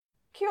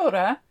Kia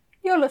ora,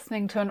 you're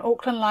listening to an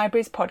Auckland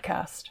Libraries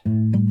podcast.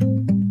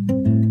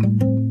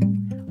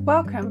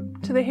 Welcome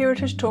to the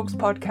Heritage Talks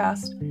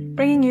podcast,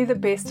 bringing you the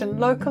best in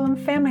local and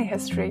family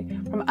history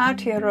from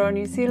Aotearoa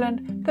New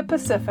Zealand, the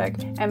Pacific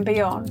and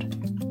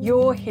beyond.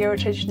 Your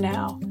heritage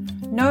now.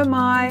 No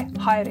mai,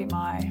 haere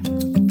mai.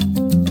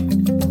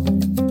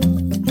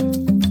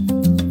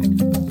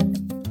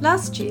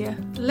 Last year,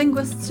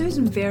 linguist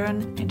Susan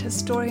Veron and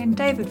historian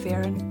David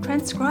Veron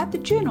transcribed the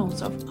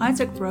journals of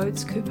Isaac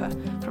Rhodes Cooper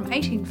from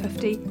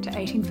 1850 to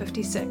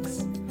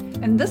 1856.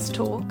 In this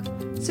talk,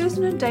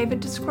 Susan and David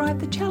describe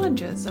the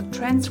challenges of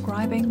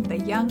transcribing the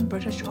young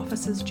British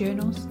officers'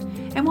 journals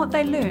and what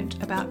they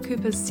learnt about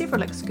Cooper's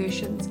several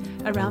excursions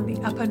around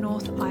the Upper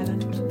North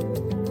Island.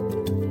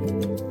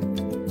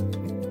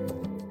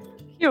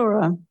 Kia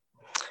ora.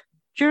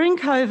 During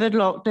COVID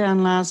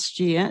lockdown last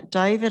year,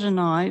 David and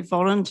I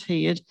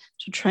volunteered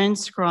to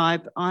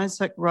transcribe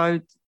Isaac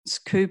Rhodes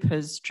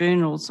Cooper's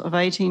journals of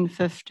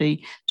 1850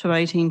 to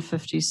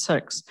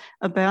 1856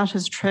 about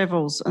his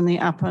travels in the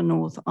Upper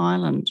North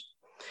Island.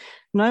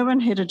 No one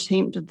had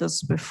attempted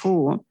this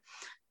before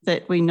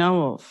that we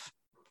know of.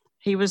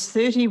 He was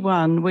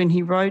 31 when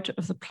he wrote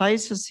of the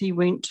places he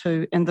went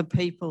to and the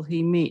people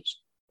he met.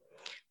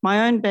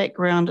 My own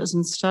background is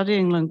in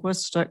studying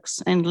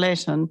linguistics and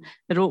Latin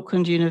at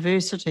Auckland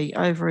University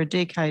over a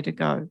decade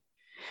ago.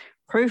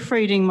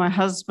 Proofreading my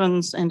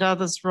husband's and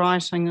others'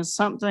 writing is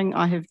something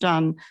I have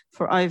done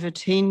for over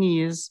 10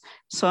 years,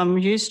 so I'm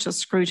used to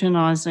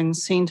scrutinising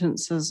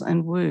sentences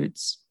and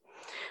words.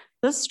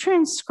 This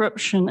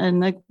transcription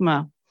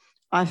enigma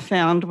I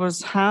found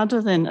was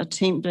harder than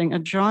attempting a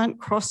giant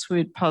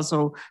crossword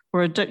puzzle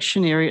where a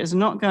dictionary is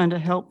not going to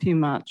help you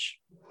much.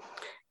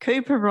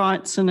 Cooper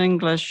writes in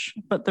English,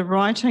 but the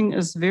writing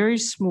is very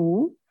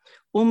small,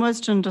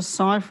 almost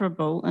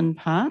indecipherable in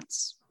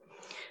parts.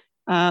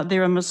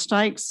 There are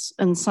mistakes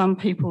in some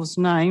people's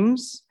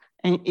names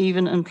and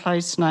even in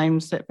place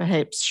names that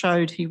perhaps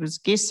showed he was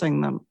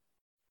guessing them.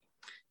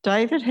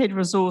 David had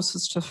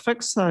resources to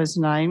fix those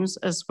names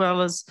as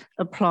well as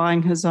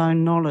applying his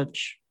own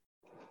knowledge.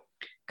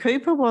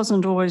 Cooper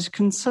wasn't always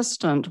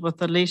consistent with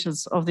the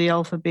letters of the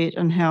alphabet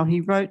and how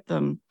he wrote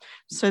them,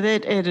 so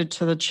that added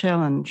to the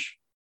challenge.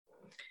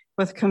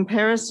 With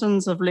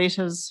comparisons of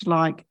letters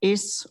like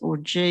S or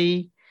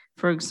G,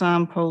 for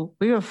example,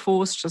 we were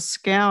forced to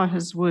scour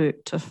his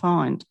work to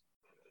find.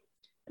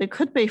 It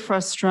could be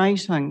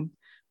frustrating,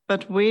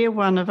 but where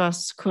one of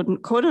us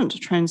couldn't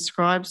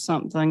transcribe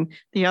something,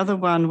 the other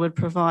one would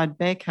provide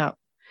backup.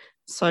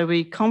 So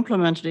we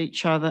complemented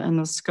each other in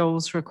the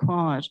skills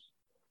required.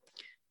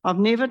 I've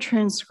never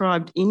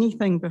transcribed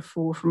anything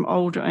before from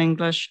Older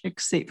English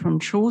except from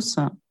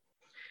Chaucer.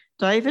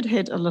 David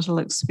had a little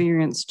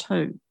experience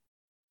too.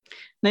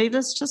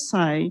 Needless to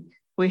say,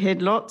 we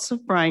had lots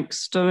of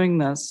breaks doing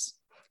this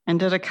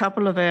and did a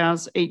couple of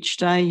hours each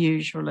day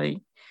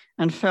usually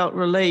and felt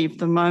relieved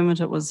the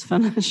moment it was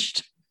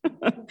finished.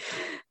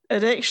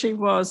 It actually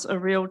was a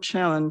real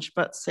challenge,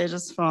 but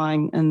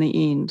satisfying in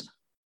the end.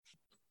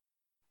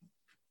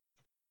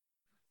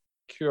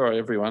 Kia ora,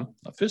 everyone.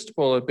 First of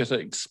all, I'd better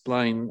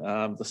explain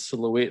the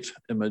silhouette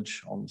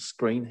image on the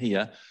screen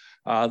here.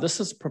 This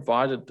is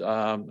provided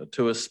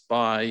to us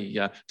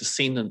by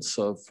descendants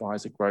of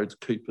Isaac Rhodes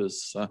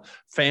Cooper's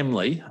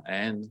family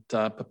and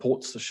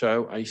purports to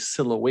show a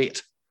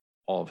silhouette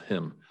of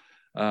him.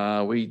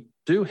 We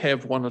do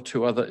have one or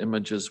two other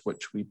images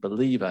which we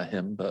believe are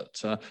him,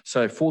 but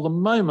so for the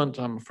moment,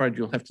 I'm afraid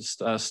you'll have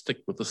to stick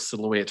with the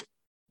silhouette.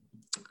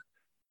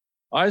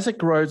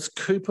 Isaac Rhodes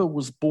Cooper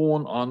was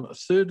born on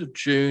 3rd of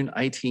June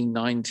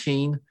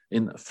 1819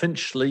 in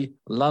Finchley,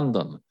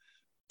 London,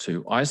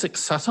 to Isaac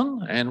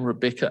Sutton and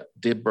Rebecca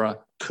Deborah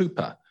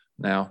Cooper.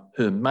 Now,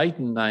 her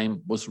maiden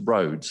name was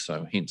Rhodes,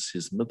 so hence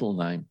his middle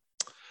name.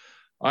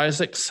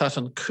 Isaac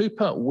Sutton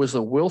Cooper was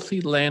a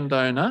wealthy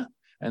landowner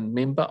and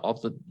member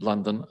of the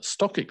London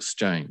Stock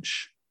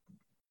Exchange.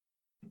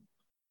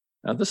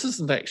 Now, this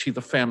isn't actually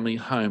the family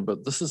home,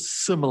 but this is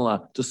similar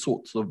to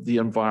sorts of the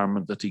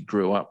environment that he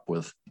grew up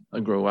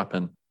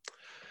in.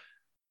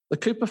 The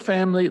Cooper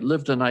family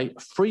lived in a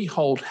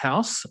freehold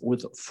house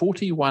with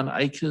 41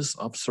 acres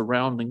of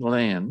surrounding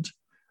land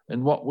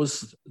in what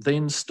was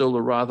then still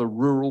a rather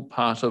rural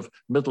part of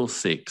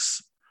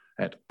Middlesex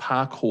at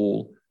Park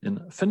Hall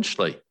in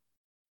Finchley.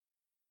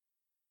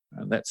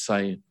 And that's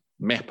a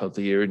map of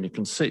the area, and you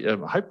can see,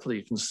 hopefully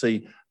you can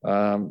see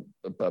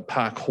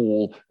Park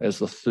Hall as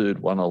the third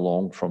one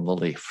along from the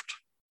left.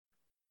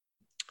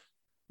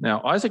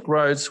 Now, Isaac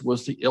Rhodes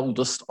was the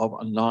eldest of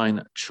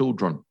 9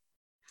 children.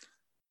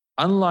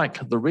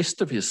 Unlike the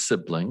rest of his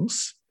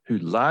siblings, who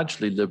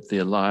largely lived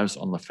their lives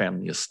on the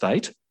family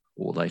estate,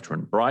 or later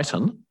in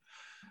Brighton,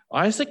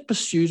 Isaac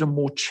pursued a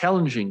more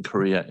challenging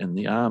career in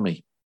the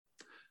army.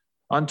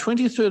 On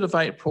 23rd of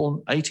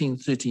April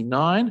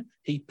 1839,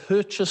 he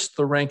purchased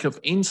the rank of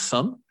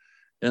ensign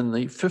in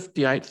the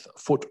 58th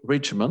Foot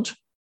Regiment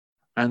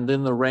and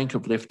then the rank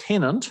of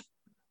lieutenant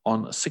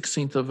on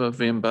 16th of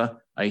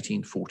November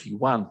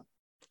 1841.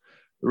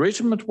 The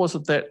regiment was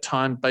at that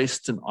time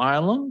based in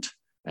Ireland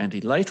and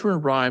he later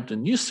arrived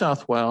in New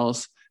South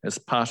Wales as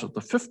part of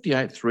the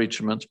 58th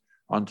Regiment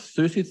on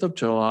 30th of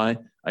July,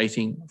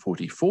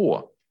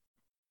 1844.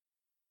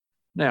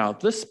 Now,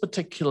 this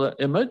particular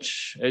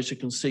image, as you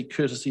can see,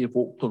 courtesy of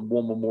Auckland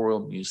War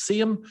Memorial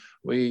Museum,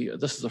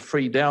 this is a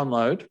free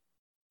download,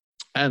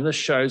 and this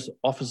shows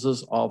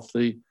officers of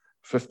the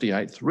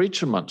 58th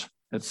Regiment.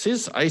 It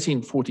says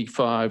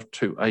 1845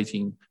 to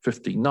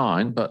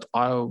 1859, but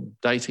I'm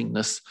dating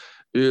this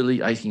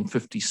early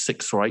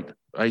 1856 or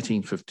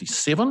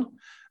 1857,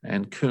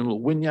 and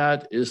Colonel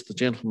Wynyard is the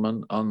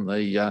gentleman on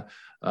the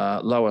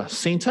lower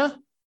centre.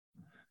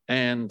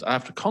 And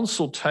after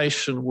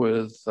consultation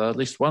with at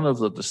least one of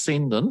the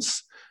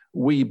descendants,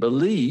 we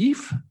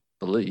believe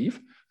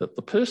that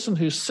the person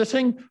who's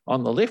sitting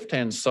on the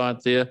left-hand side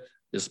there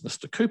is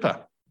Mr.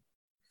 Cooper.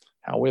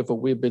 However,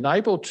 we've been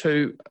able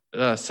to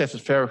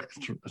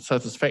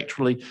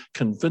satisfactorily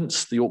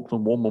convince the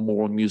Auckland War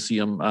Memorial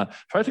Museum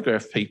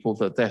photograph people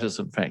that that is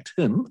in fact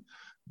him.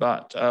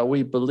 But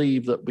we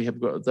believe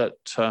that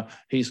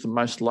he's the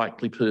most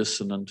likely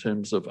person in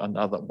terms of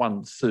another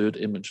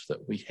 1/3 image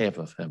that we have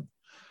of him.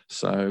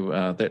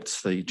 So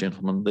that's the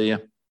gentleman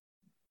there.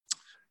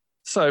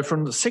 So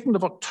from the 2nd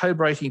of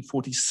October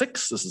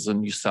 1846, this is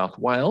in New South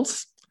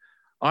Wales,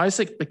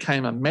 Isaac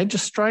became a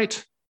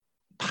magistrate,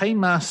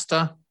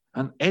 paymaster,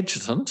 and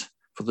adjutant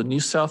for the New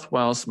South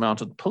Wales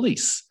Mounted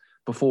Police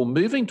before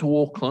moving to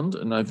Auckland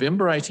in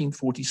November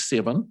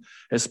 1847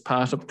 as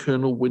part of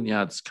Colonel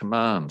Wynyard's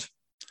command.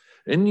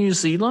 In New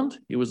Zealand,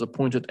 he was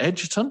appointed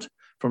adjutant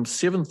from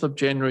 7th of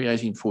January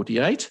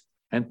 1848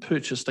 and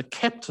purchased a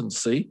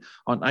captaincy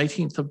on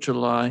 18th of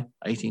July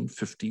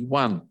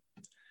 1851.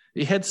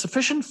 He had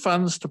sufficient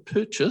funds to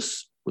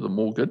purchase, with a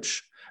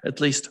mortgage, at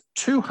least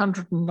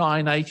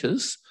 209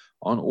 acres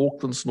on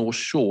Auckland's North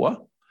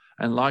Shore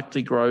and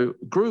likely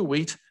grew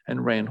wheat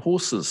and ran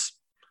horses.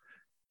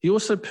 He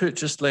also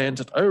purchased land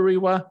at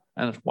Orewa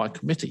and at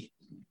Waikumete.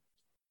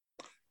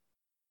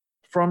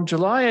 From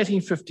July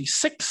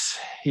 1856,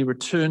 he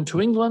returned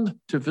to England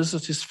to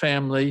visit his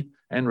family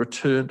and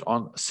returned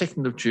on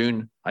 2nd of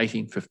June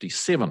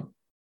 1857.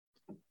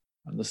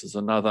 And this is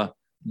another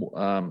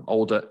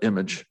older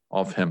image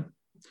of him.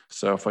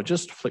 So if I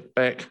just flick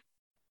back,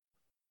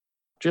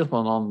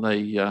 gentleman on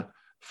the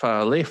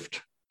far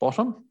left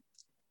bottom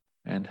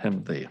and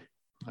him there.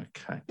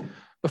 Okay.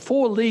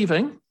 Before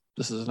leaving,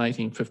 this is in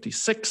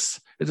 1856,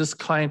 it is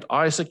claimed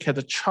Isaac had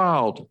a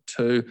child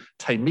to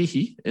Te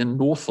Mihi in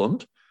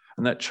Northland,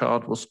 and that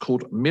child was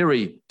called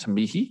Mary Te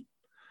Mihi,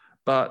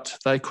 but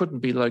they couldn't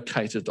be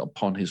located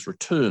upon his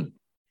return.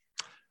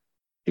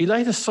 He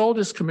later sold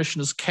his commission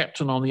as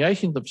captain on the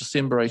 18th of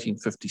December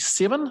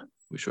 1857.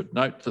 We should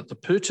note that the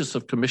purchase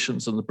of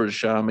commissions in the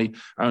British Army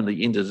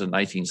only ended in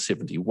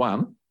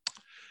 1871.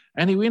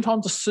 And he went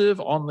on to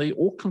serve on the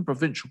Auckland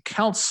Provincial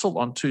Council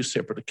on 2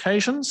 separate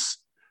occasions.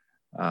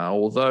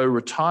 Although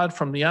retired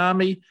from the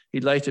army, he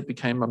later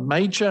became a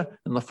major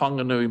in the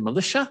Whanganui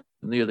Militia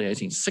in the early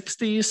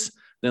 1860s,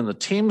 then the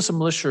Thames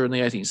Militia in the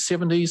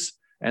 1870s,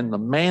 and the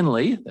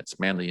Manly, that's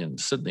Manly in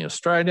Sydney,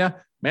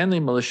 Australia, Manly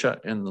Militia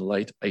in the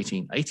late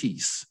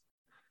 1880s.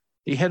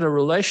 He had a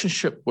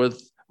relationship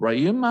with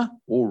Rayuma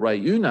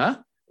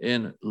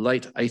in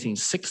late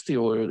 1860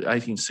 or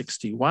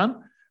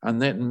 1861, and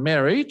then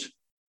married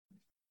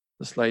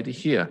this lady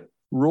here,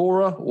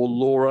 Laura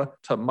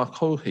Te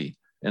Makohi,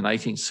 in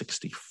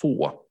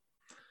 1864.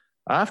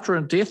 After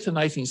her death in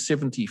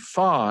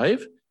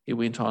 1875, he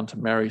went on to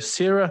marry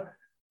Sarah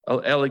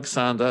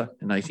Alexander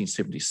in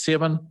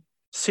 1877.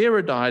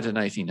 Sarah died in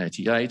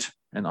 1888,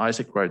 and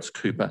Isaac Rhodes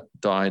Cooper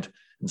died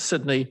in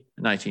Sydney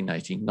in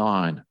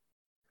 1889.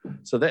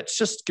 So that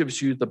just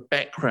gives you the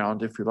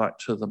background, if you like,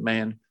 to the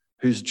man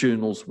whose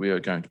journals we are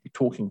going to be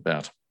talking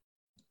about.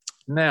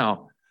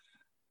 Now,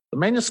 the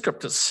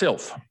manuscript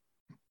itself.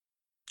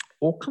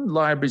 Auckland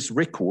Library's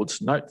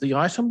records note the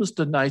item was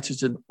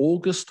donated in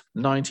August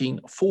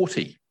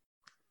 1940.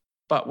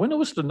 But when it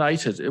was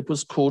donated, it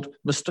was called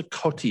Mr.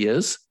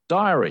 Cotier's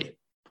Diary.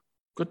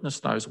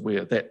 Goodness knows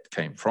where that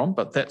came from,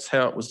 but that's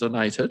how it was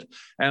donated.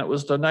 And it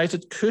was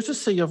donated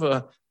courtesy of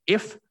a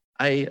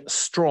F.A.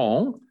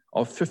 Strong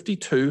of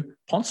 52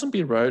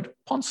 Ponsonby Road,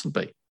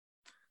 Ponsonby.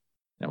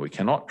 Now, we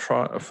cannot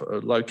try to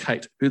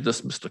locate who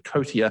this Mr.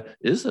 Cotier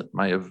is. It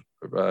may have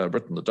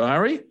written the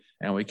diary,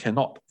 and we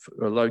cannot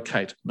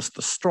locate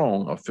Mr.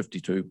 Strong of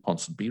 52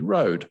 Ponsonby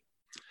Road.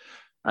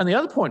 And the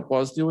other point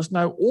was there was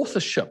no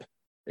authorship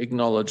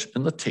acknowledged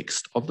in the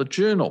text of the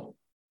journal.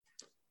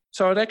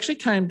 So it actually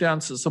came down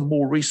to some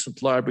more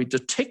recent library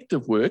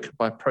detective work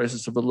by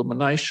process of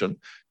elimination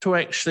to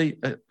actually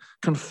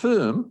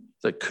confirm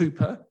that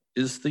Cooper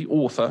is the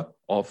author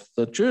of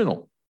the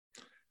journal.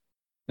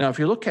 Now, if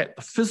you look at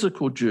the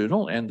physical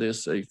journal, and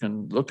you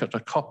can look at a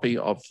copy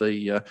of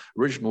the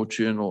original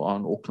journal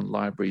on Auckland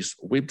Library's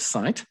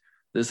website,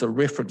 there's a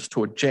reference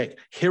to a Jack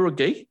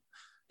Heraghy,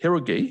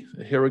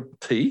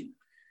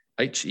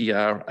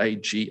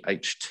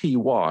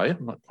 H-E-R-A-G-H-T-Y.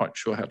 I'm not quite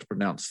sure how to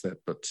pronounce that,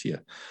 but yeah.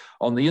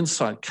 On the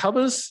inside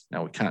covers,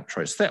 now we can't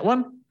trace that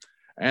one,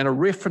 and a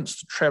reference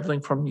to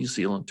travelling from New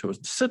Zealand to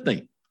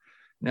Sydney.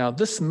 Now,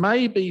 this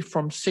may be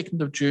from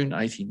 2nd of June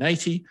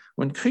 1880,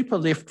 when Cooper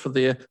left for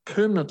there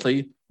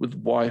permanently with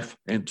wife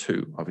and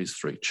 2 of his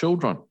 3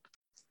 children.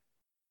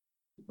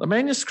 The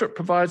manuscript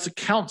provides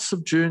accounts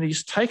of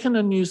journeys taken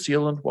in New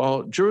Zealand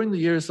during the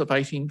years of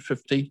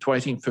 1850 to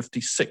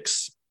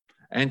 1856,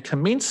 and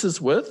commences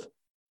with,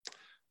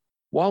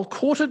 while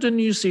quartered in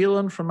New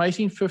Zealand from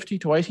 1850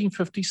 to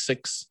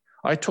 1856,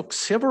 I took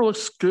several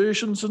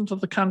excursions into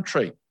the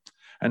country,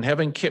 and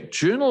having kept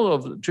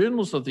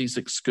journals of these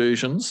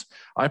excursions,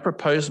 I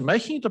propose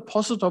making a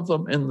deposit of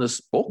them in this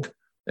book,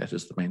 that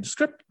is the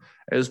manuscript.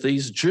 As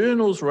these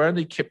journals were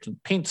only kept in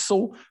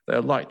pencil, they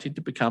are likely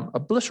to become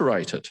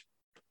obliterated.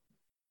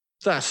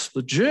 Thus,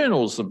 the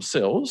journals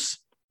themselves,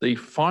 the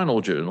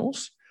final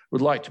journals,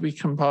 would like to be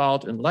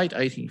compiled in late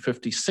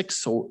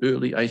 1856 or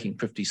early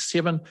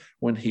 1857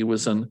 when he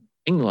was in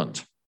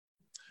England.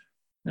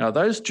 Now,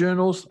 those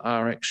journals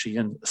are actually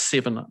in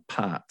 7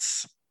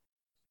 parts.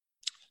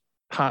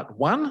 Part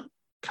 1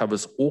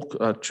 covers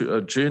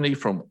a journey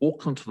from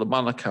Auckland to the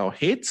Manukau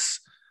Heads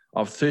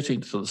of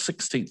 13th to the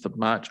 16th of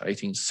March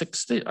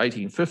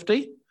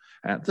 1850.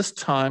 At this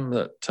time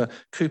that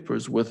Cooper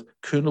is with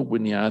Colonel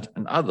Wynyard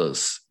and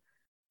others.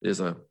 There's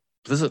a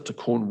visit to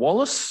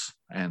Cornwallis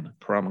and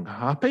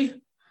Karamakahape,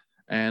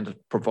 and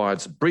it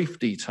provides brief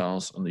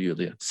details on the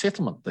earlier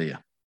settlement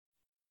there.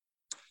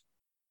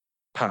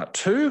 Part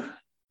 2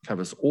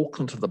 covers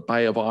Auckland to the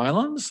Bay of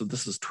Islands, and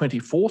this is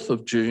 24th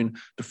of June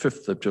to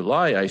 5th of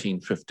July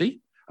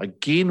 1850,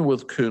 again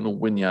with Colonel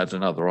Wynyard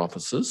and other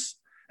officers,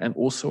 and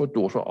also a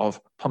daughter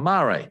of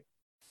Pomare,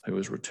 who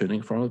was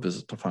returning from a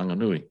visit to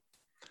Whanganui.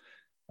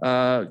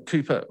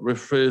 Cooper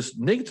refers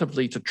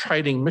negatively to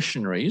trading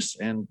missionaries,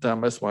 and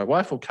as my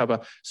wife will cover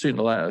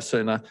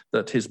sooner,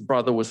 that his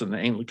brother was an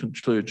Anglican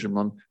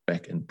clergyman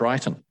back in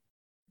Brighton.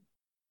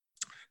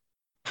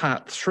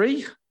 Part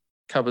 3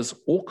 covers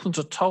Auckland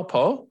to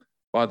Taupo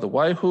by the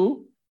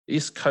Waihu,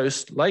 East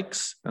Coast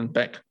Lakes, and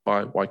back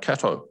by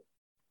Waikato.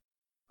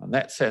 And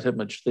that's that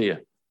image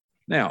there.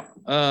 Now,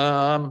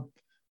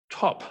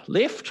 top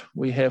left,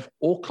 we have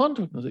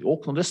Auckland, the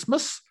Auckland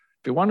Isthmus.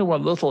 If you're wondering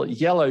what little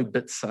yellow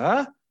bits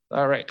are,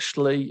 they're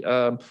actually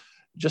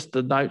just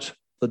to note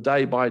the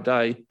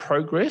day-by-day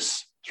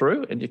progress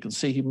through, and you can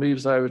see he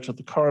moves over to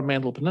the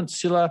Coromandel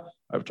Peninsula,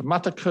 over to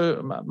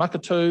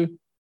Makatu,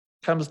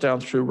 comes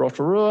down through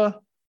Rotorua,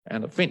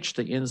 and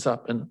eventually ends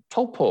up in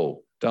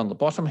Taupo down the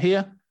bottom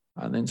here,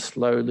 and then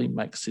slowly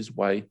makes his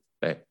way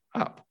back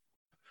up.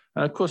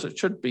 And of course, it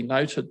should be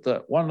noted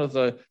that one of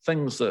the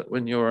things that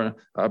when you're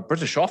a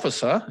British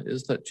officer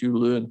is that you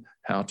learn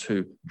how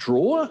to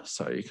draw.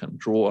 So you can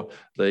draw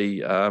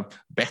the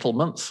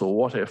battlements or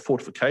whatever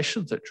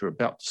fortifications that you're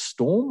about to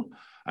storm.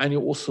 And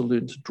you also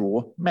learn to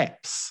draw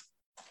maps.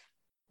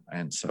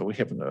 And so we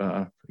have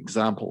an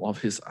example of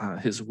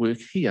his work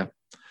here.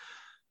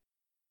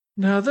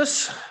 Now,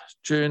 this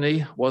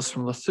journey was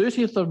from the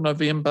 30th of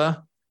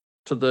November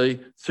to the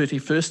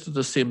 31st of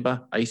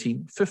December,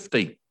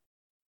 1850.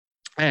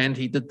 And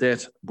he did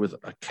that with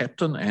a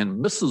captain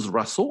and Mrs.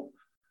 Russell.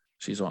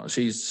 She's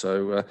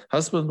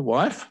husband,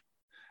 wife,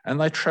 and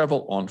they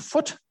travel on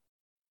foot,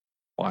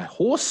 by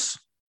horse,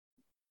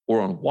 or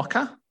on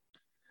waka.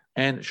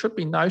 And it should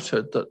be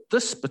noted that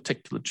this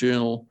particular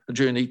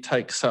journey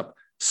takes up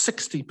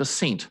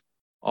 60%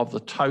 of the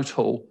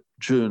total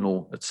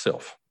journal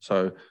itself.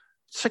 So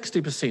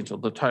 60%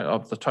 of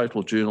the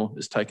total journal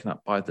is taken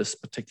up by this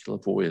particular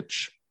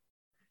voyage.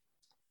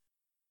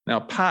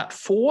 Now, part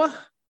 4.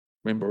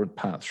 Remember in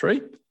part 3,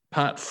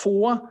 part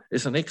 4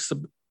 is an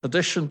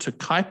expedition to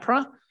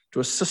Kaipara to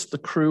assist the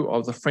crew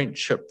of the French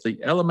ship the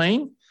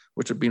Alamein,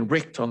 which had been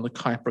wrecked on the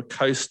Kaipara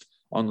coast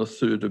on the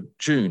 3rd of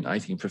June,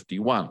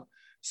 1851.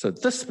 So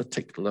this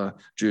particular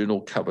journal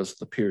covers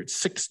the period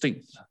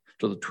 16th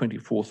to the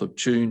 24th of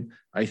June,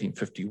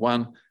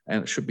 1851,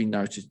 and it should be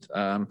noted,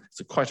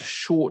 it's quite a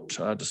short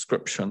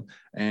description,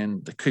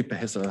 and the Cooper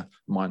has a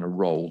minor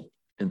role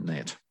in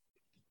that.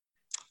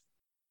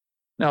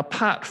 Now,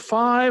 part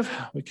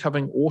 5, we're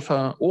covering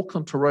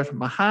Auckland to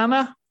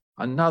Rotomahana,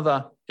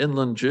 another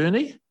inland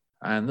journey,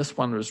 and this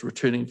one was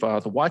returning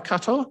via the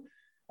Waikato,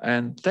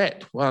 and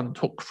that one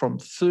took from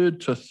 3rd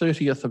to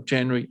 30th of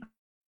January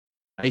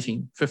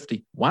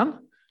 1851. So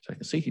you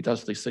can see he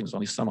does these things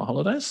on his summer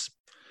holidays,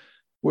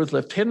 with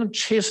Lieutenant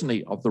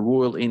Chesney of the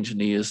Royal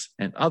Engineers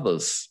and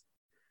others.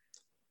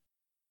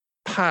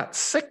 Part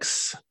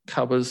 6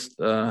 covers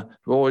the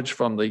voyage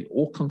from the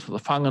Auckland to the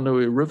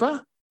Whanganui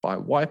River by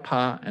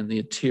Waipa and the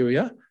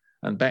interior,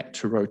 and back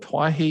to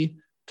Rotoahi,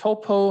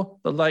 Taupo,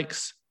 the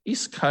lakes,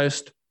 East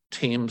Coast,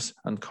 Thames,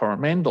 and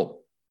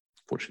Coromandel.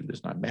 Fortunately,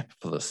 there's no map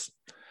for this.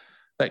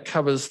 That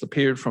covers the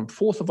period from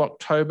 4th of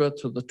October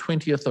to the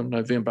 20th of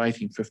November,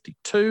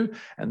 1852,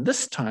 and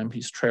this time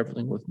he's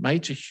travelling with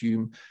Major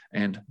Hume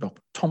and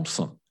Dr.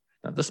 Thompson.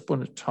 Now, at this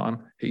point in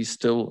time, he's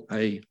still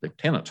a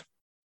lieutenant,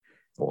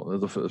 or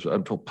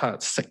until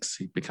part 6,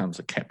 he becomes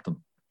a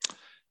captain.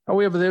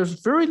 However,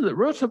 there's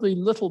relatively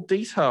little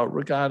detail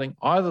regarding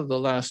either of the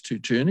last 2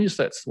 journeys.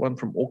 That's the one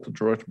from Auckland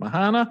to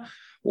Rotomahana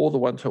or the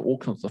one to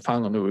Auckland to the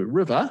Whanganui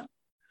River.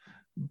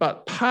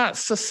 but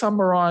parts are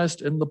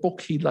summarised in the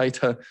book he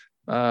later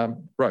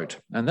wrote.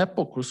 And that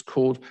book was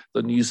called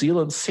The New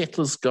Zealand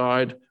Settler's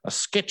Guide, a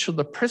sketch of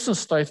the present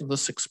state of the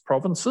 6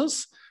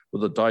 provinces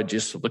with a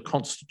digest of the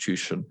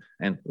Constitution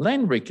and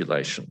land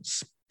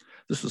regulations.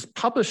 This was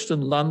published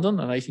in London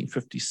in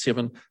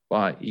 1857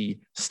 by E.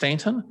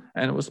 Stanton,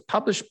 and it was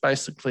published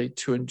basically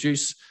to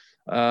induce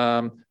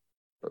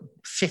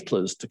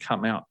settlers to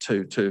come out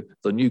to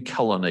the new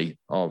colony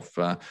of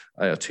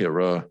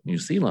Aotearoa, New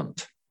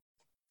Zealand.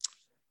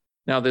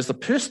 Now, there's a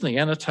personally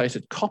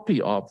annotated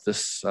copy of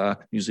this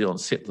New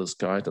Zealand Settlers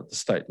Guide at the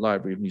State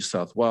Library of New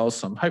South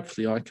Wales, and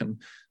hopefully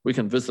we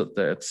can visit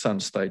that at some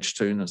stage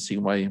soon and see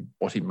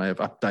what he may have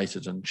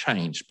updated and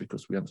changed,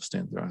 because we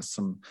understand there are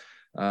some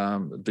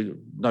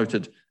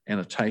noted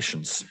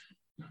annotations.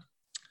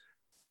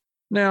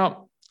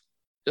 Now,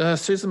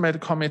 Susan made a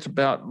comment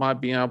about my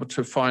being able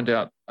to find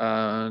out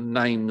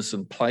names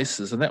and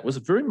places, and that was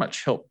very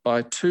much helped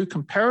by 2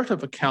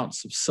 comparative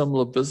accounts of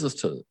similar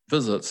visits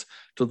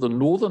to the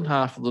northern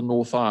half of the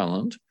North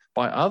Island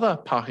by other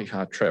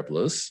Pākehā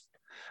travellers,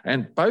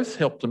 and both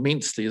helped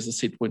immensely, as I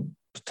said,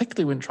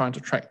 particularly when trying to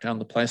track down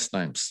the place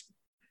names.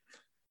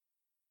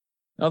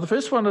 Now, the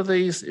first one of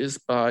these is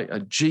by a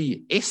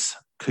G.S.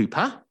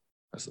 Cooper,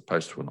 as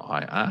opposed to an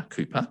I.R.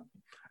 Cooper,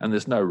 and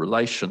there's no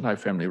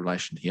family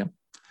relation here.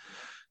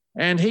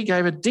 And he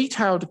gave a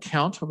detailed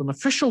account of an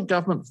official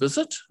government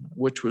visit,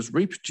 which was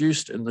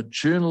reproduced in the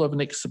Journal of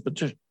an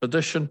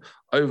Expedition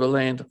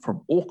Overland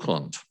from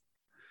Auckland.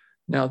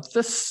 Now,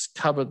 this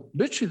covered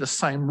literally the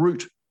same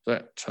route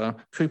that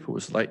Cooper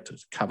was late to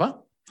cover,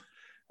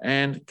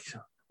 and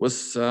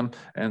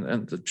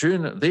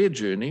their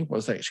journey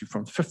was actually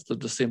from 5th of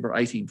December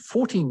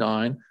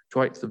 1849 to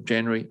 8th of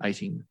January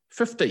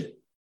 1850.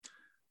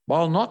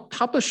 While not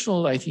published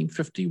until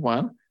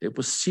 1851, it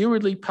was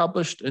serially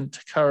published in Te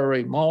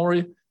Karere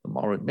Māori, the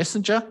Maori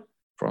Messenger,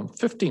 from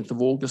 15th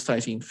of August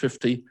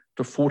 1850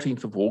 to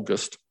 14th of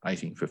August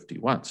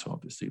 1851. So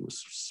obviously it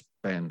was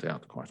spanned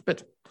out quite a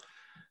bit.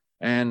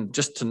 And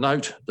just to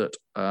note that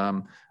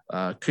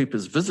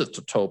Cooper's visit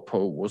to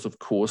Taupo was, of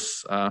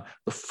course, the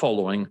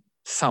following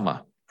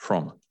summer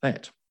from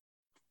that.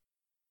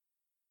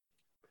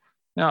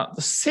 Now,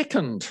 the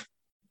second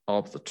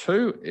of the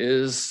 2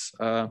 is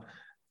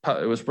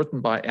it was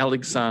written by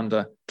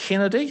Alexander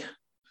Kennedy,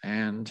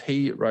 and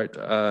he wrote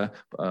a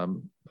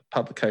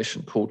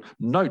publication called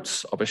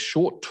Notes of a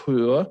Short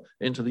Tour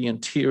into the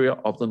Interior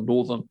of the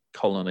Northern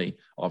Colony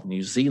of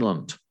New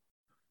Zealand.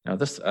 Now,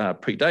 this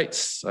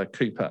predates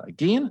Cooper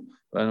again,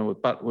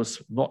 but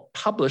was not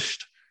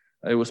published.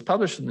 It was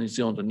published in the New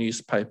Zealand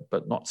newspaper,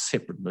 but not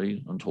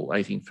separately until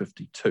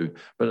 1852.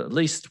 But at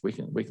least we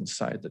can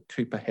say that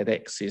Cooper had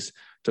access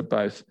to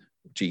both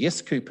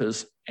G.S.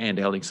 Cooper's and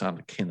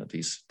Alexander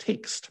Kennedy's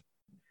text.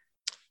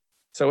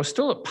 So we're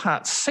still at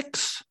part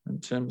 6 in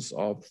terms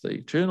of the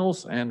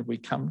journals, and we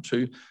come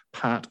to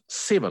part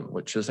 7,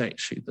 which is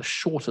actually the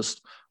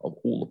shortest of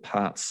all the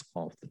parts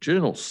of the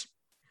journals.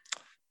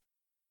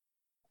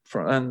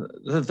 And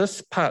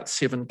this part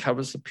 7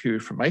 covers the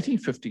period from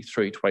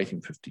 1853 to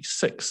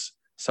 1856.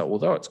 So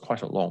although it's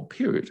quite a long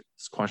period,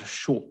 it's quite a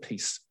short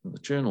piece in the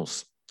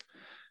journals.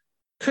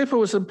 Cooper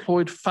was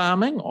employed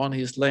farming on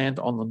his land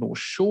on the North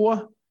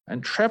Shore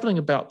and travelling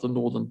about the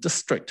Northern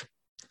District.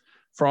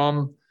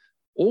 From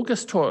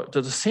August to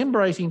December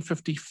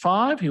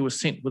 1855, he was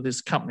sent with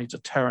his company to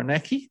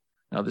Taranaki.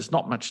 Now, there's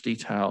not much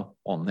detail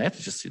on that.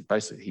 It's just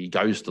basically he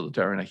goes to the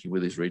Taranaki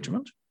with his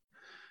regiment.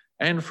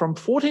 And from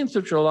 14th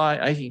of July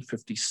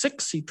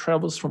 1856, he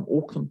travels from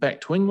Auckland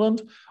back to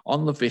England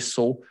on the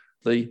vessel,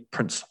 the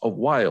Prince of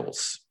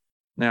Wales.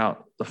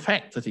 Now, the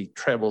fact that he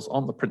travels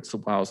on the Prince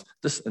of Wales,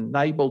 this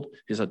enabled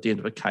his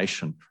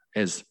identification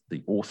as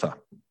the author.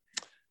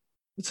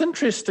 It's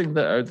interesting,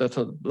 though, that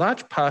a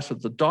large part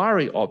of the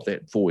diary of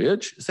that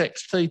voyage is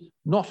actually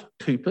not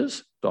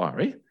Cooper's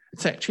diary.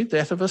 It's actually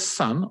that of a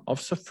son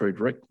of Sir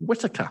Frederick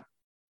Whitaker.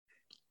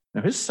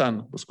 Now, his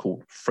son was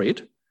called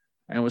Fred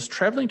and was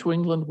travelling to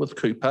England with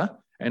Cooper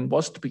and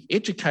was to be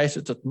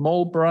educated at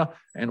Marlborough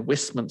and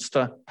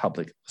Westminster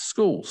public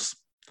schools.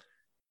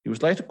 He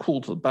was later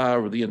called to the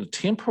bar of the Inner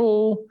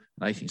Temporal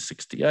in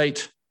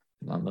 1868,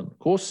 in London, of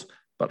course,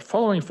 but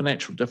following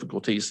financial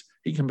difficulties,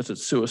 he committed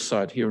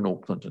suicide here in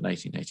Auckland in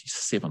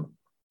 1887.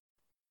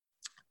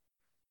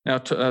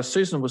 Now,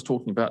 Susan was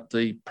talking about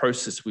the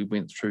process we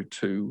went through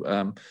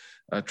to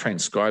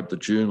transcribe the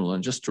journal,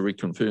 and just to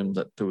reconfirm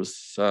that there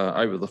was,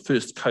 over the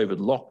first COVID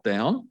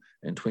lockdown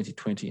in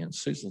 2020, and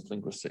Susan's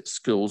linguistic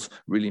skills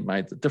really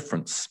made the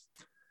difference.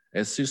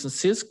 As Susan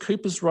says,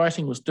 Cooper's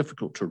writing was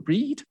difficult to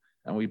read,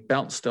 and we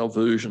bounced our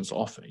versions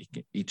off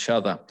each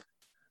other.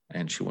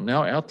 And she will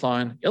now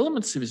outline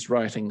elements of his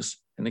writings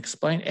and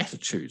explain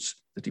attitudes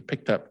that he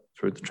picked up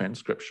through the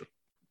transcription.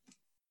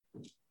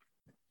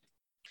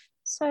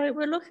 So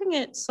we're looking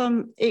at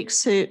some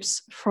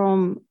excerpts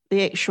from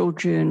the actual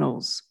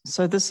journals.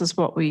 So this is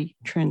what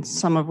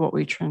some of what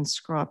we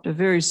transcribed, a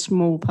very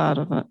small part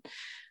of it.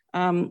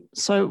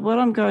 So what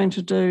I'm going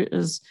to do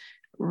is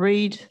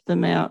read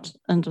them out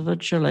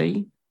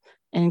individually,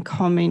 and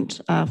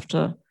comment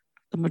after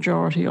the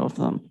majority of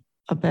them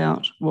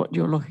about what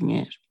you're looking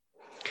at.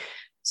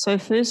 So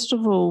first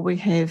of all, we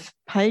have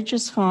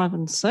pages 5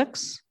 and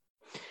 6.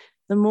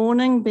 The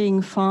morning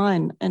being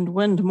fine and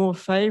wind more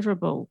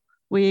favourable,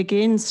 we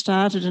again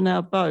started in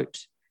our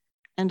boat,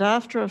 and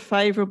after a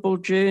favourable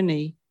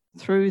journey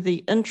through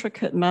the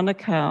intricate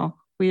Manukau,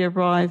 we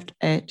arrived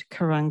at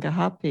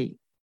Karangahape.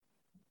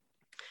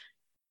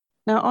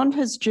 Now, on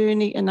his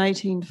journey in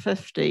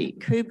 1850,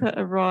 Cooper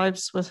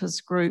arrives with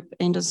his group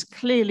and is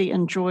clearly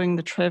enjoying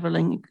the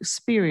travelling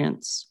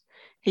experience.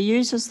 He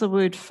uses the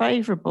word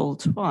favourable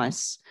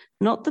twice,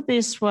 not the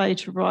best way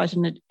to write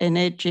an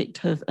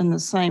adjective in the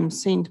same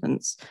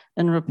sentence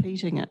in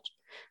repeating it.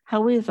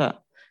 However,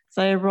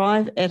 they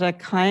arrive at a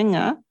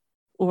kainga,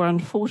 or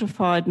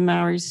unfortified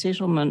Maori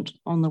settlement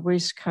on the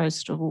west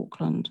coast of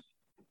Auckland.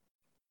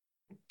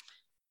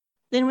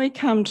 Then we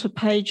come to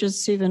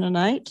pages 7 and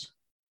 8.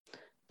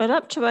 But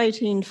up to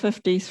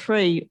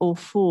 1853 or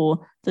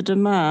 4, the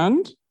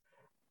demand,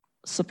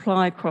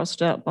 supply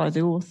crossed out by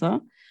the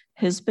author,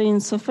 has been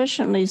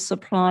sufficiently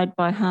supplied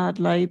by hard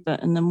labour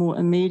in the more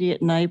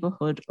immediate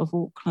neighbourhood of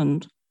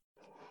Auckland.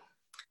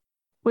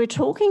 We're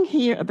talking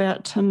here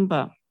about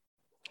timber.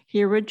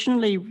 He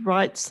originally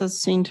writes the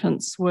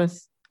sentence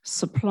with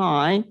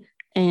supply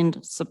and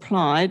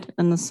supplied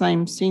in the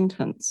same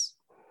sentence.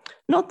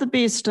 Not the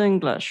best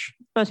English,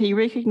 but he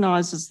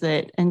recognises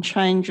that and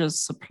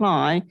changes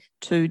supply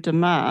to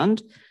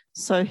demand,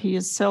 so he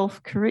is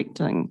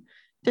self-correcting.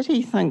 Did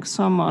he think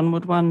someone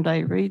would one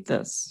day read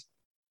this?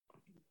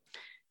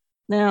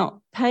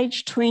 Now,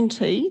 page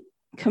 20,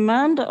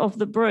 commander of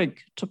the brig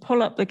to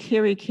pull up the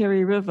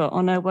Kerikeri River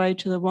on our way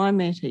to the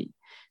Waimate.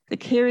 The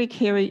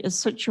Kerikeri is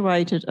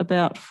situated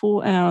about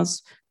 4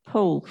 hours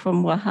pull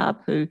from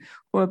Wahapu,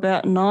 or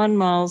about 9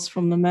 miles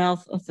from the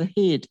mouth of the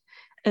head,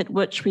 at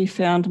which we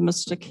found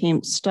Mr.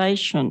 Kemp's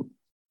station.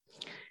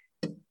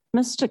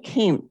 Mr.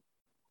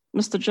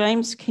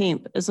 James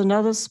Kemp is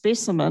another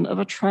specimen of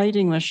a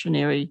trading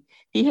missionary.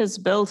 He has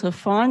built a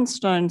fine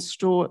stone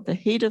store at the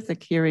head of the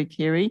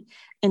Kerikeri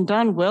and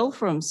done well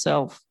for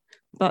himself,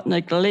 but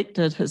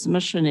neglected his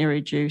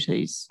missionary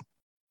duties.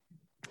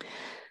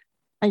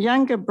 A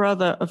younger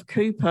brother of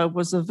Cooper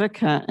was a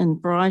vicar in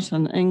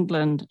Brighton,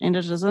 England, and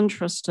it is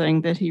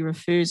interesting that he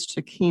refers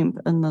to Kemp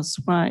in this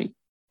way.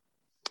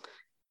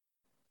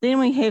 Then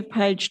we have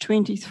page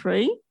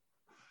 23.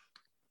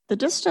 The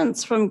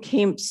distance from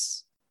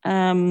Kemp's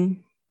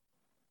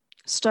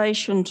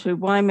station to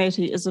Waimate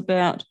is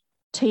about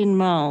 10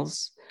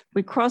 miles.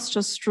 We crossed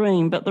a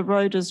stream, but the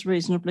road is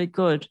reasonably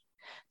good.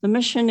 The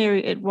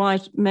missionary at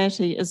Waimate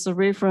is the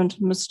Reverend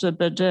Mr.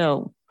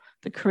 Bedell.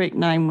 The correct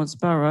name was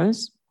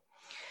Burrows.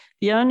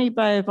 The only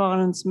Bay of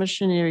Islands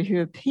missionary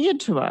who appeared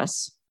to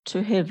us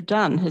to have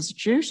done his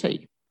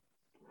duty.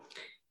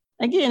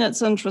 Again,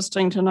 it's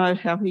interesting to note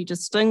how he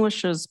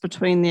distinguishes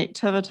between the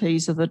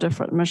activities of the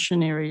different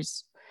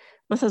missionaries.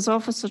 With his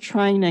officer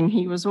training,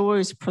 he was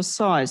always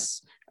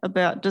precise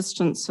about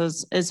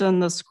distances, as in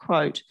this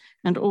quote,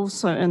 and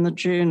also in the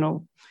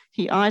journal.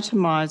 He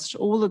itemised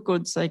all the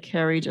goods they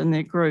carried in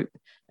their group,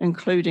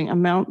 including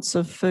amounts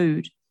of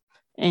food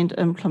and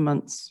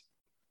implements.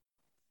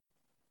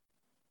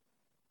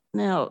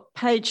 Now,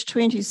 page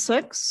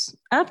 26.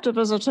 After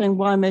visiting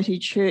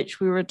Waimate Church,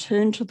 we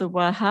returned to the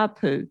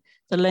Wahapu.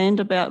 The land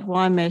about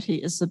Waimate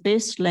is the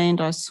best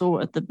land I saw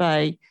at the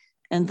bay,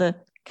 and the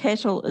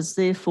cattle is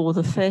therefore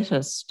the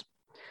fattest.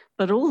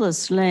 But all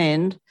this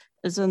land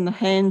is in the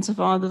hands of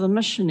either the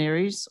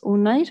missionaries or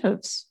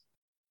natives.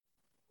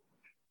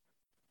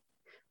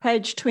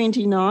 Page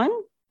 29.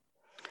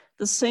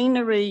 The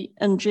scenery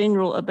in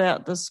general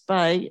about this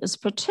bay is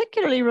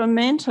particularly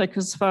romantic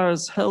as far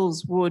as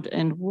hills, wood,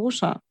 and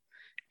water.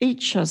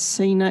 Each are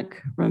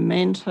scenic,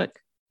 romantic,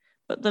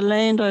 but the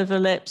land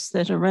overlaps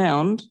that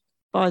around,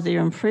 by their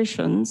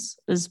impressions,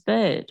 is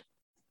bad.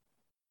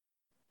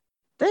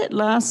 That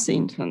last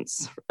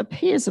sentence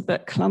appears a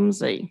bit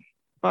clumsy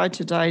by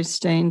today's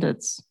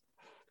standards,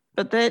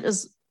 but that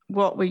is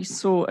what we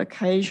saw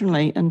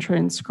occasionally in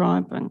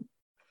transcribing.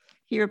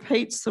 He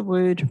repeats the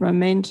word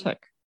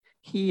romantic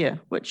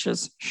here, which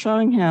is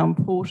showing how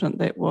important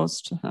that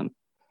was to him.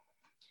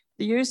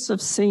 The use of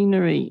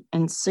scenery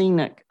and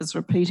scenic is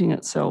repeating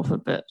itself a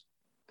bit.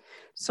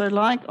 So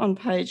like on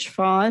page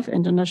 5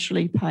 and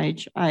initially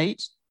page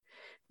 8,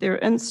 there are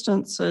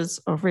instances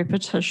of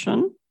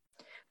repetition,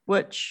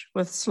 which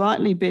with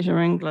slightly better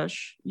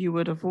English, you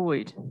would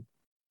avoid.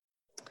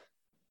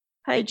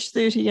 Page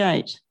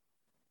 38.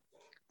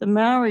 The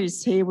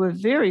Maoris here were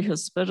very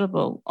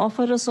hospitable,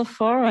 offered us a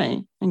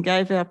foray and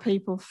gave our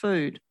people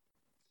food.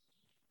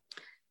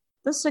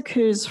 This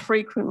occurs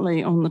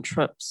frequently on the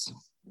trips.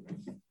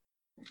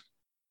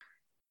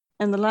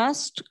 And the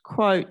last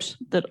quote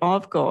that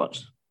I've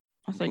got,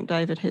 I think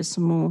David has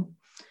some more,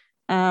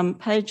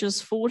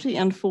 pages 40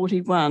 and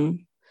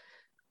 41,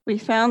 we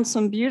found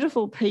some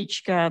beautiful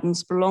peach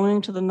gardens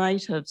belonging to the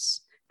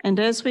natives, and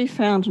as we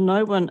found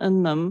no one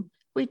in them,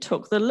 we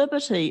took the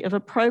liberty of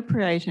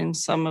appropriating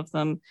some of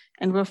them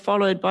and were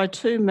followed by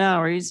 2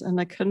 Maoris in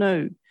a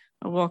canoe,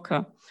 a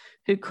waka,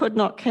 who could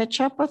not catch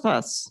up with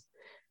us.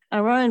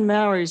 Our own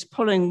Maoris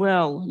pulling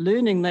well,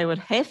 learning they would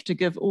have to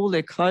give all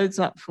their clothes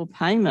up for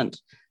payment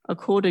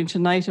according to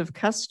native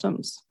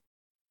customs.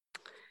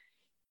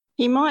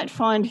 He might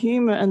find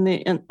humour in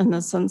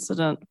this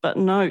incident, but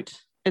note,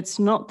 it's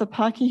not the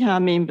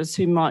Pākehā members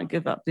who might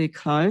give up their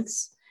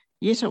clothes,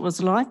 yet it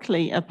was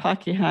likely a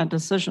Pākehā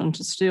decision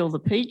to steal the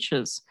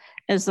peaches,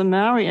 as the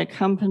Maori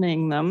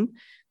accompanying them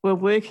were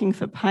working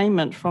for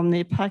payment from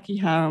their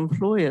Pākehā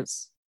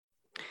employers.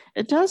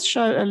 It does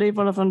show a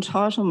level of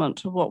entitlement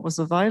to what was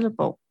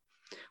available.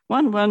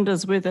 One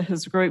wonders whether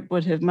his group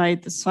would have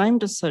made the same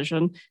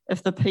decision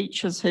if the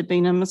peaches had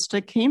been in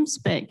Mr. Kemp's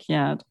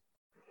backyard.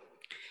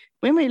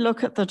 When we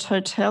look at the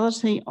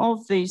totality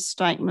of these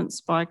statements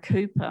by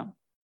Cooper,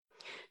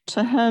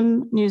 to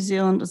him, New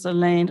Zealand is a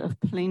land of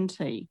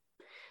plenty,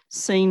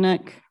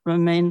 scenic,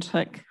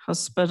 romantic,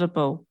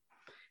 hospitable,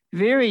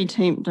 very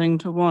tempting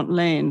to want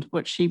land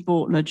which he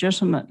bought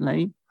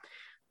legitimately,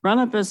 run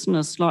a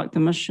business like the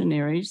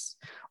missionaries,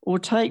 or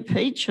take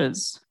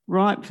peaches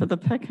ripe for the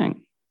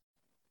picking.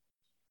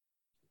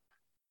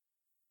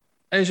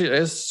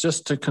 As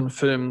just to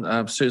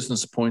confirm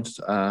Susan's point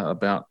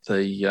about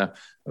the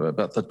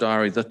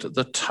diary,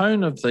 the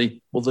tone of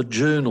the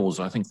journals,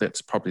 I think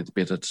that's probably the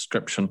better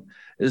description,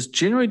 is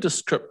generally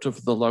descriptive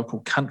of the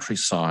local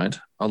countryside,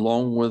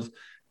 along with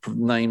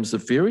names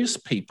of various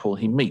people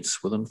he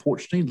meets, with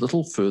unfortunately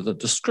little further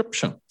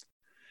description.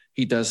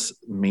 He does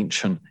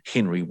mention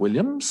Henry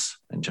Williams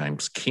and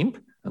James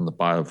Kemp and the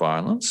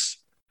bioviolence.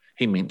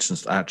 He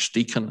mentions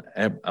Archdeacon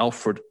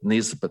Alfred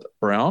Nesbitt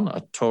Brown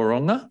at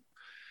Tauranga.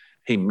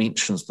 He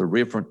mentions the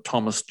Reverend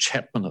Thomas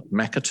Chapman at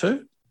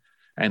Makatu,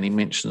 and he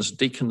mentions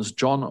Deacons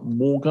John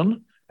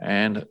Morgan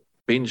and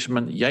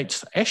Benjamin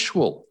Yates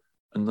Ashwell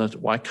in the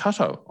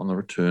Waikato on the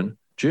return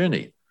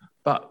journey.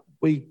 But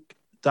we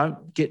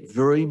don't get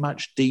very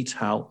much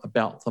detail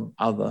about them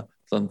other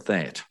than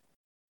that.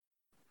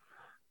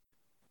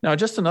 Now,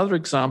 just another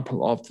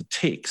example of the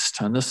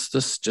text, and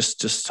this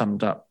just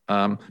summed up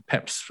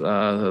perhaps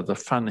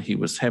the fun he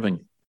was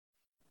having.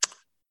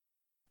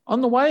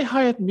 On the way,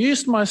 I had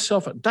amused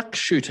myself at duck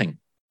shooting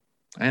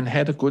and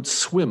had a good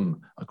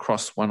swim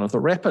across one of the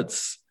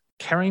rapids,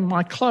 carrying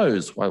my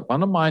clothes while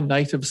one of my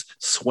natives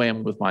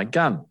swam with my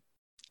gun.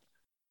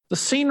 The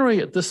scenery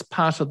at this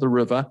part of the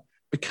river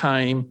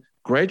became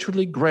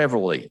gradually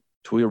gravelly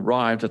till we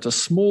arrived at a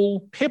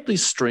small pebbly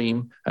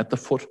stream at the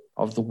foot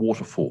of the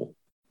waterfall.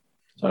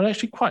 So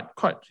actually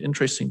quite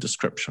interesting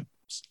descriptions.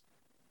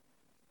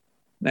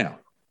 Now,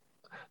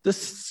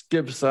 this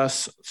gives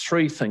us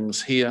three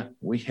things here.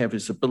 We have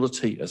his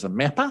ability as a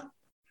mapper,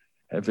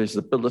 have his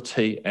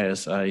ability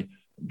as a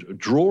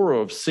drawer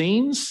of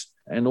scenes,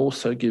 and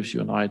also gives you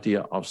an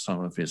idea of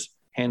some of his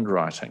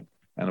handwriting.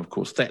 And of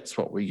course, that's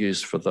what we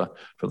use for the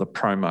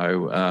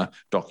promo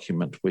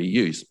document we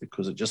use,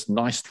 because it just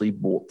nicely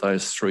brought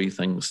those three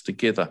things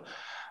together.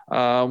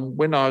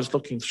 When I was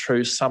looking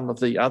through some of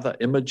the other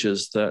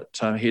images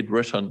that he'd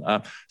written,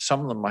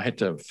 some of them I had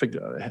to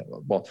figure,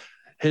 well,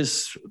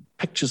 his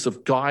pictures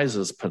of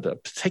geysers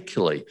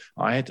particularly,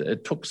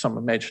 it took some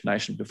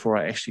imagination before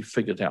I actually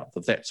figured out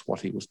that that's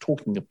what he was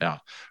talking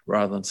about,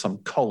 rather than some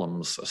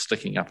columns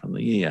sticking up in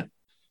the air.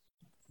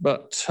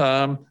 But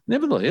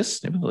nevertheless,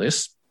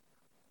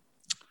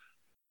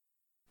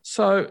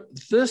 so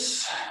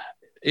this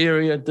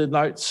area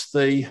denotes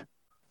the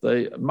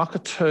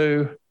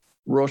Makatu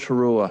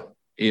Rotorua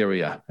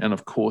area. And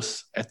of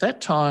course, at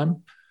that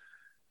time,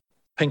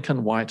 pink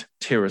and white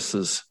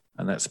terraces,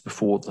 and that's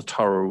before the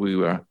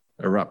Tararua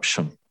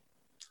eruption.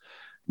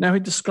 Now, he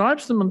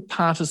describes them in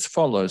part as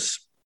follows.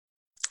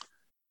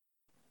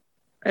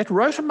 At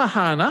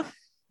Rotomahana,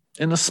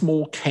 in a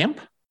small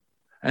camp,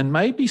 and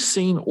may be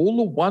seen all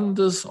the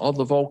wonders of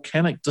the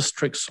volcanic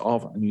districts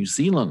of New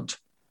Zealand.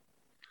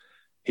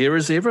 Here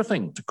is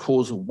everything to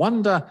cause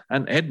wonder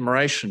and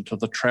admiration to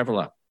the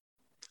traveller.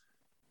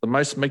 The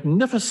most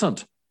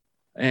magnificent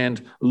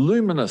and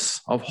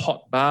luminous of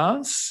hot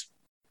baths,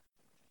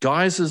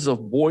 geysers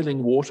of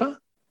boiling water,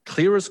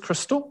 clear as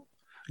crystal,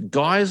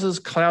 geysers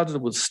clouded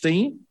with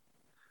steam,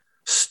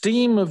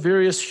 steam of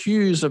various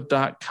hues of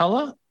dark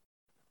colour,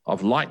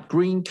 of light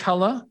green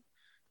colour,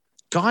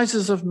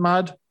 geysers of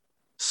mud,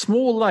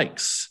 small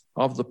lakes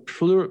of the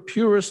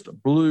purest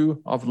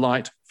blue of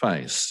light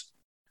phase.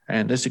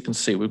 And as you can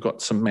see, we've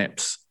got some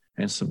maps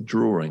and some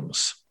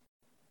drawings.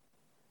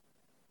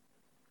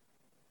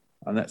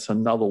 And that's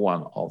another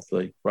one of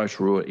the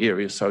Rotorua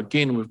area. So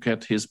again, we've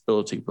got his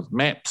ability with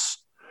maps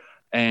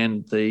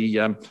and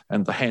the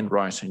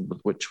handwriting with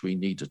which we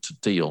needed to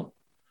deal.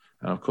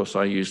 And of course,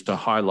 I used a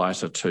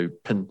highlighter to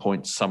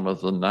pinpoint some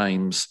of the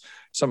names.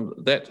 Some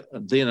that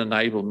then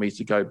enabled me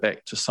to go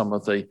back to some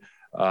of the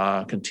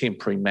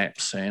contemporary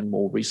maps and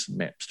more recent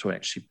maps to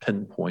actually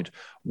pinpoint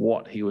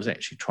what he was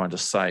actually trying to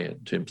say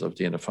in terms of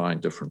identifying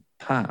different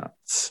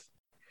parts.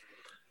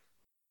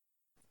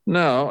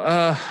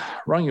 Now,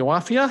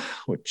 Rangiwawhia,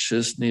 which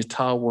is near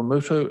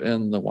Tawamutu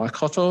in the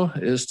Waikato,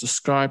 is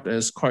described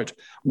as, quote,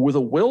 with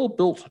a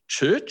well-built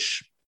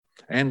church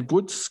and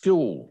good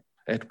school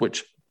at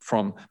which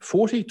from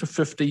 40 to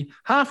 50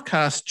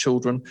 half-caste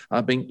children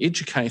are being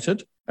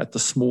educated at the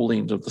small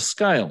end of the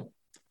scale.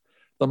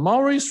 The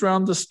Maoris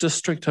around this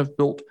district have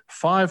built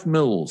 5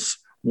 mills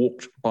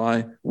worked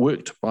by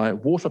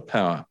water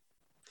power.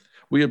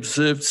 We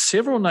observed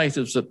several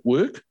natives at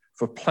work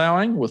for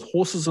ploughing with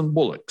horses and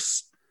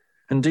bullocks.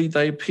 Indeed,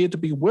 they appear to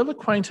be well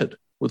acquainted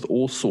with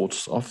all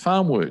sorts of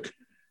farm work.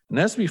 And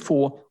as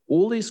before,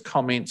 all these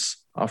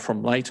comments are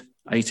from late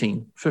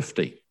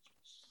 1850.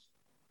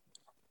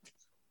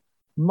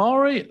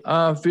 Maori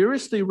are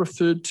variously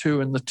referred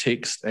to in the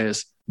text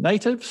as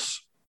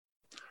natives,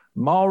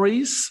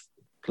 Maoris,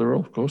 plural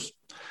of course,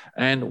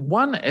 and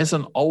one as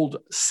an old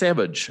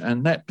savage.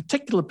 And that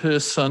particular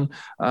person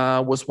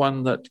was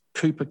one that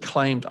Cooper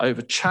claimed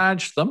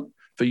overcharged them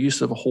for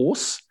use of a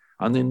horse,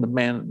 and then the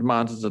man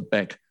demanded it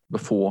back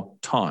before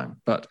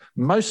time. But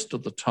most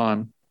of the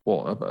time,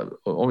 well,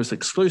 almost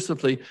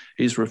exclusively,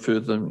 he's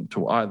referred them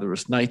to either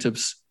as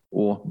natives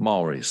or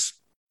Maoris.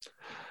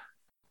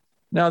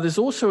 Now, there's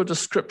also a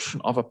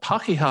description of a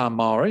Pākehā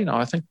Maori. Now,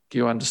 I think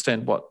you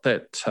understand what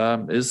that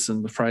is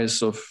in the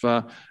phrase of,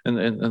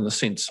 in the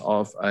sense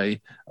of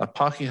a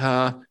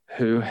Pākehā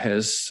who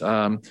has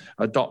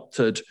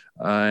adopted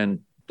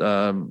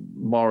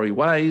Maori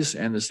ways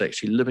and is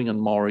actually living in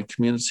Maori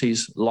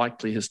communities,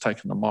 likely has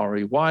taken a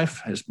Maori wife,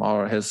 has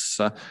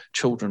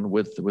children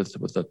with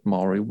a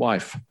Maori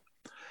wife.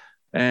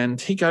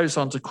 And he goes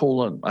on to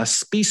call it a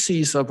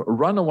species of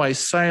runaway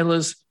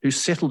sailors who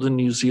settled in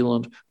New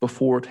Zealand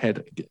before it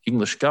had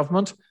English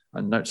government,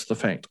 and notes the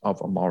fact of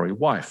a Maori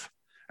wife.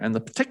 And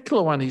the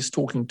particular one he's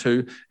talking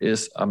to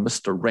is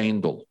Mr.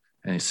 Randall.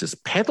 And he says,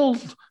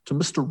 paddled to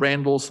Mr.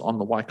 Randall's on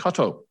the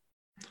Waikato.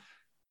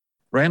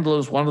 Randall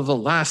is one of the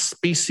last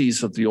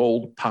species of the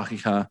old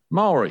Pākehā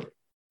Maori.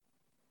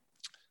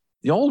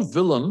 The old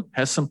villain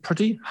has some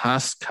pretty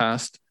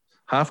half-caste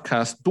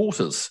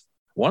daughters,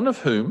 one of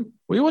whom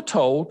we were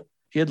told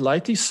he had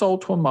lately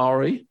sold to a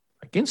Maori,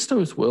 against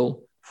his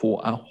will,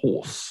 for a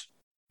horse.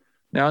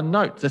 Now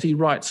note that he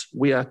writes,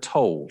 we are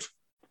told.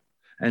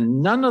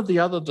 And none of the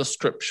other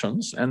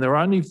descriptions, and there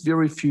are only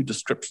very few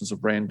descriptions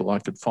of Randall I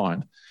could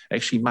find,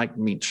 actually make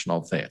mention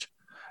of that.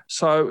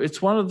 So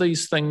it's one of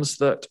these things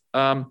that,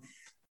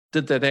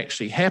 did that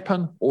actually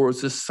happen, or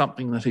is this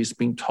something that he's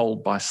been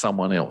told by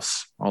someone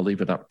else? I'll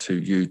leave it up to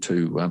you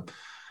to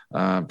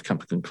come to a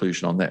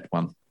conclusion on that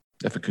one,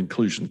 if a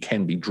conclusion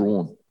can be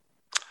drawn.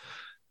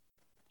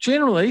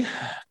 Generally,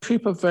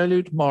 Cooper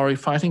valued Maori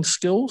fighting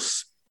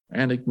skills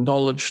and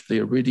acknowledged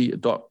their ready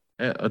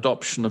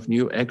adoption of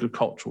new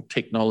agricultural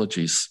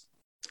technologies.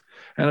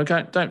 And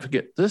again, don't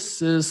forget,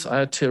 this is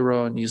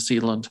Aotearoa, New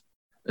Zealand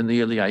in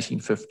the early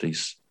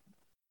 1850s.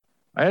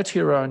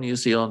 Aotearoa, New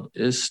Zealand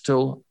is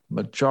still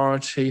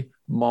majority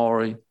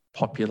Maori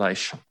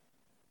population.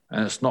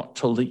 And it's not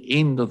till the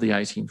end of the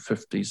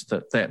 1850s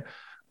that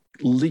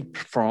leap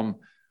from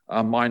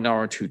a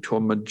minority to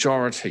a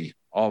majority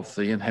of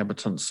the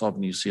inhabitants of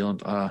New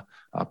Zealand are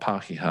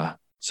Pākehā.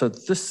 So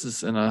this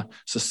is in a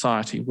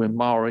society where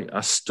Maori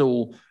are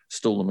still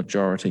the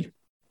majority.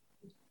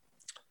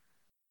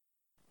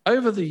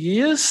 Over the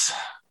years,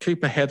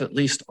 Cooper had at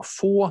least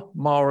 4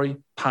 Maori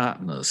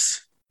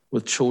partners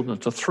with children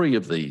to 3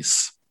 of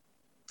these.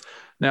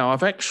 Now,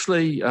 I've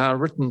actually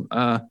written,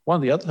 one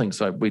of the other things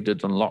that we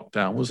did in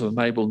lockdown was it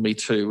enabled me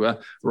to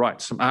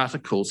write some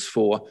articles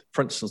for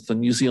instance, the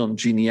New Zealand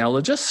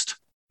Genealogist.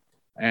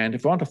 And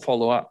if you want to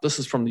follow up, this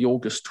is from the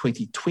August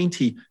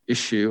 2020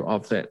 issue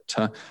of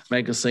that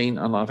magazine,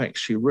 and I've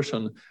actually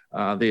written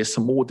there's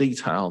some more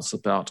details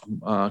about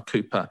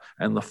Cooper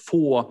and the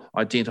 4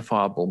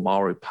 identifiable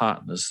Maori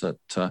partners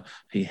that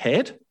he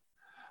had.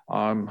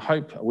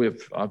 I've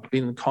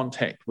been in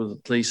contact with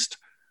at least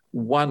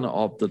one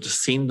of the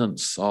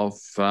descendants of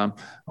one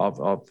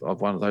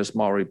of those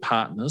Maori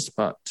partners,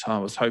 but I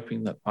was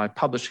hoping that by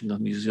publishing the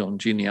New Zealand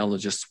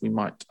Genealogist, we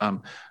might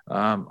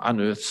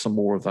unearth some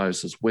more of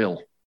those as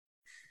well.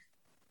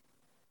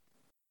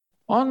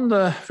 On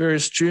the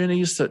various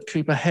journeys that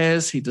Cooper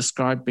has, he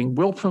described being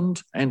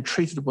welcomed and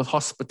treated with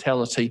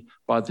hospitality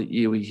by the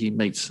iwi he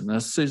meets. And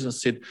as Susan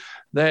said,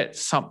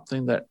 that's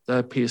something that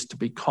appears to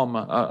be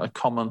a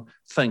common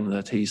thing,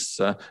 that he's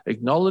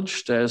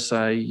acknowledged as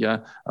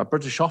a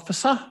British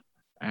officer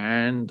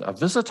and a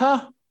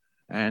visitor,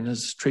 and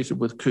is treated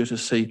with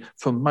courtesy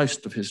for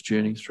most of his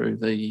journey through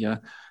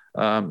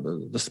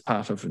this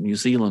part of New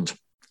Zealand.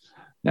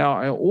 Now,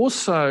 I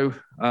also,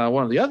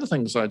 one of the other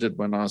things I did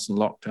when I was in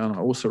lockdown,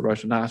 I also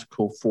wrote an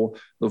article for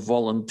The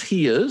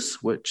Volunteers,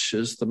 which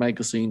is the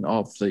magazine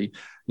of the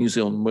New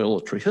Zealand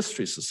Military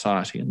History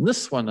Society. And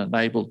this one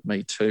enabled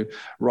me to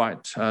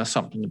write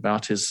something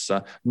about his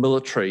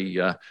military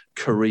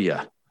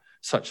career,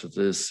 such as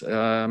this.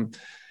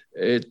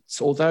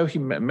 Although he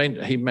made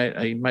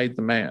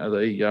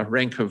the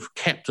rank of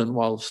captain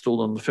while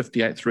still in the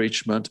 58th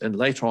Regiment, and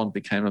later on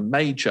became a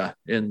major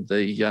in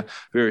the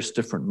various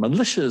different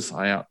militias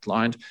I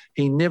outlined,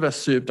 he never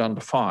served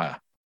under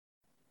fire.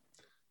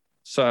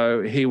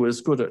 So he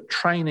was good at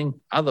training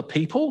other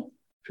people,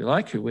 if you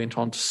like, who went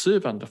on to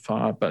serve under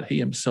fire, but he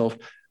himself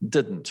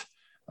didn't.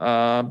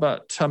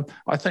 But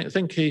I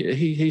think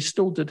he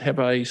still did have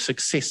a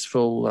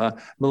successful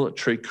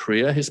military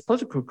career. His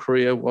political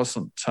career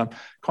wasn't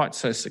quite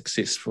so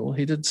successful.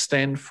 He did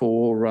stand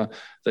for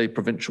the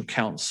Provincial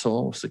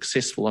Council,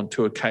 successful on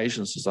 2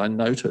 occasions, as I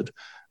noted,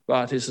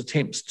 but his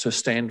attempts to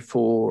stand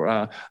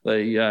for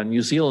the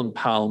New Zealand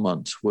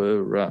Parliament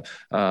were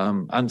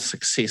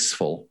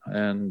unsuccessful.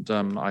 And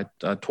I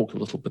talk a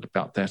little bit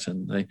about that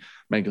in the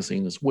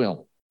magazine as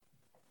well.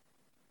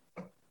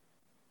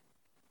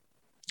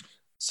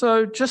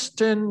 So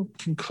just in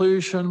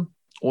conclusion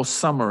or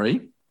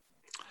summary,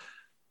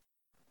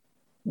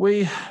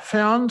 we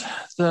found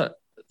that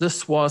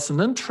this was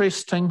an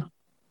interesting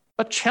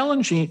but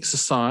challenging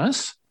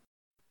exercise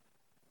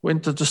when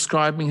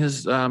describing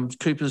his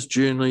Cooper's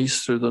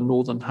journeys through the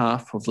northern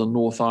half of the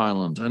North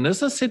Island. And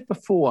as I said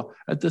before,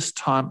 at this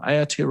time,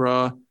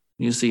 Aotearoa,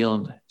 New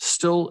Zealand,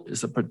 still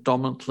is a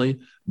predominantly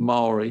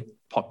Maori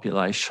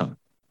population.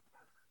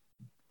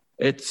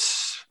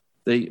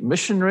 The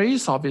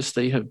missionaries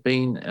obviously have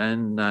been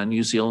in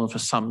New Zealand for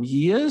some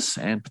years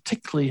and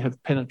particularly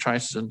have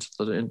penetrated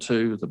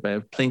into the Bay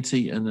of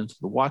Plenty and into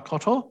the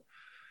Waikato.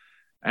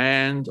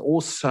 And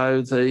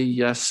also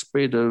the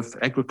spread of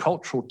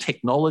agricultural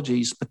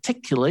technologies,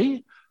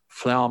 particularly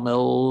flour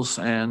mills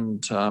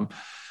and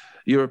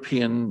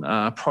European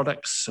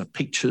products,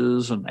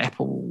 peaches and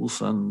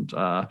apples and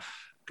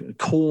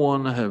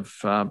corn have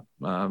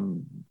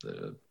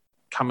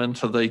come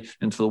into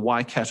the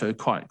Waikato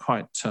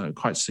quite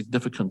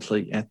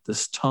significantly at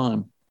this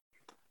time.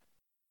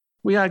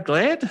 We are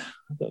glad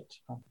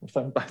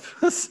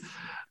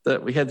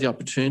that we had the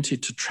opportunity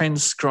to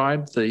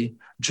transcribe the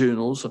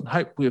journals and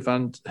hope we've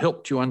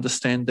helped you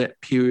understand that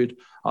period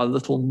a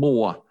little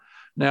more.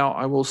 Now,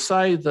 I will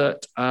say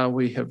that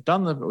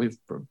we've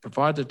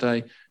provided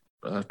a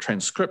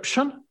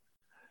transcription.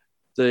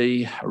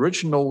 The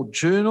original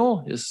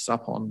journal is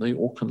up on the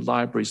Auckland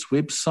Library's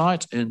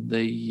website in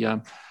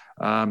the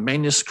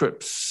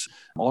manuscripts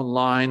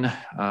online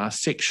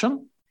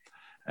section,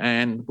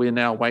 and we're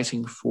now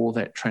waiting for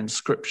that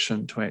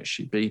transcription to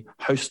actually be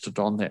hosted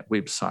on that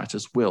website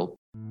as well.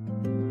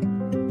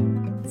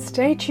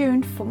 Stay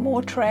tuned for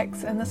more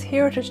tracks in this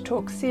Heritage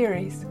Talk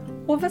series,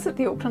 or visit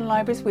the Auckland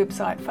Library's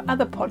website for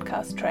other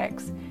podcast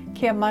tracks.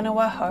 Kia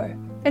manawa ho.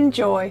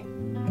 Enjoy!